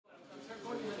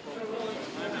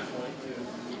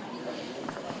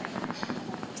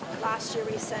last year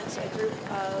we sent a group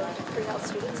of pre-health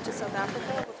students to South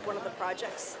Africa with one of the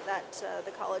projects that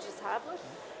the colleges have.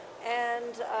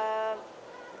 And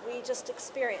we just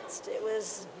experienced.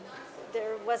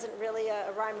 There wasn't really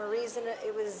a rhyme or reason.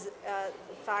 It was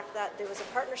the fact that there was a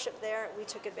partnership there. We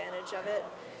took advantage of it.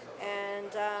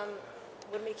 And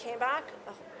when we came back,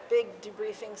 a big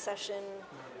debriefing session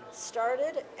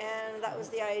started, and that was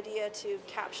the idea, to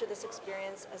capture this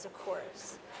experience as a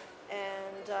course.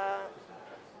 And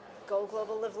Go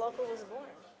Global, Live Local was born.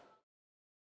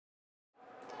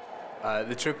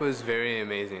 The trip was very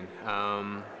amazing.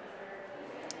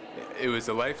 It was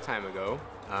a lifetime ago,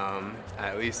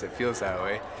 at least it feels that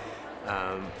way.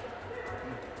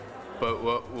 But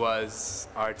what was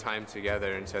our time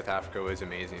together in South Africa was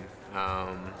amazing.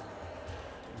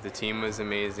 The team was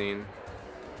amazing.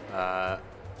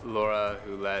 Laura,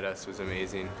 who led us, was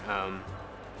amazing.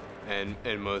 And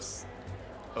most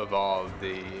of all,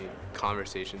 the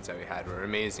conversations that we had were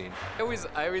amazing.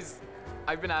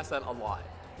 I've been asked that a lot.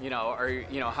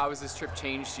 How has this trip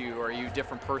changed you? Or are you a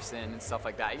different person and stuff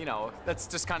like that? That's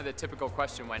just kind of the typical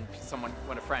question when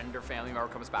a friend or family member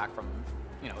comes back from,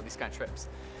 these kind of trips.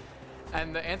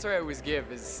 And the answer I always give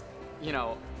is,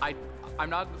 I'm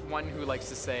not one who likes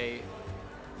to say,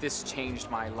 this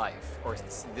changed my life, or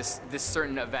this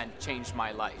certain event changed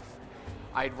my life.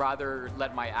 I'd rather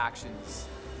let my actions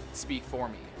speak for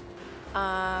me.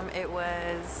 It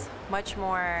was much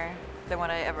more than what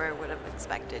I ever would have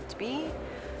expected to be.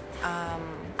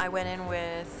 I went in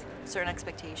with certain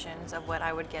expectations of what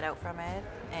I would get out from it,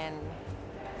 and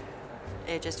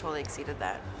it just totally exceeded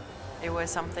that. It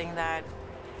was something that,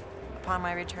 upon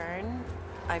my return,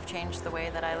 I've changed the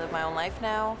way that I live my own life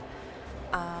now.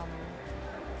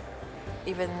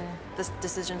 Even the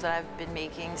decisions that I've been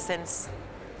making since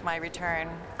my return,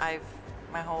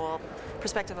 my whole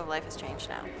perspective of life has changed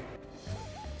now.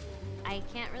 I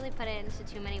can't really put it into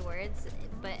too many words,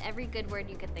 but every good word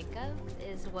you could think of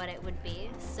is what it would be.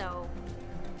 So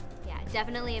yeah,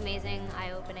 definitely amazing,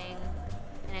 eye-opening,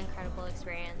 an incredible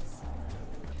experience.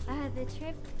 The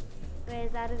trip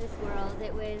was out of this world.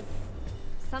 It was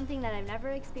something that I've never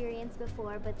experienced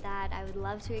before, but that I would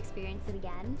love to experience it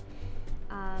again.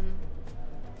 I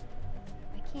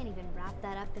can't even wrap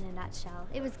that up in a nutshell.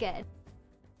 It was good.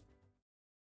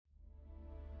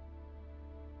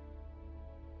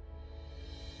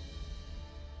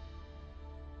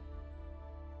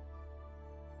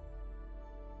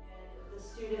 And the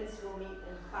students will meet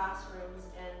in classrooms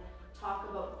and talk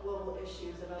about global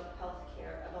issues, about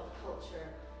healthcare, about culture.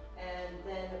 And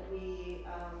then we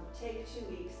take 2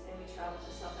 weeks and we travel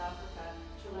to South Africa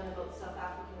to learn about South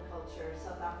African culture,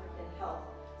 South African health,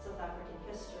 South African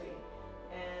history.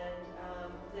 And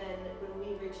then when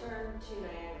we return to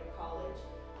Niagara College,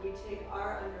 we take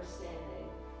our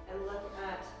understanding and look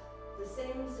at the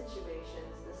same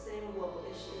situations, the same global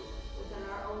issues within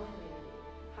our own community.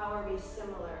 How are we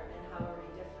similar and how are we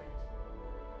different?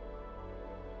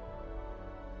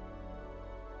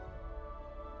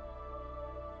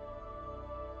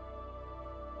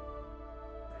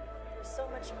 There's so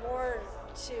much more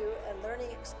to a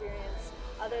learning experience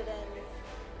other than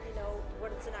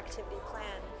what it's an activity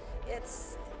plan.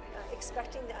 It's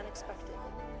expecting the unexpected.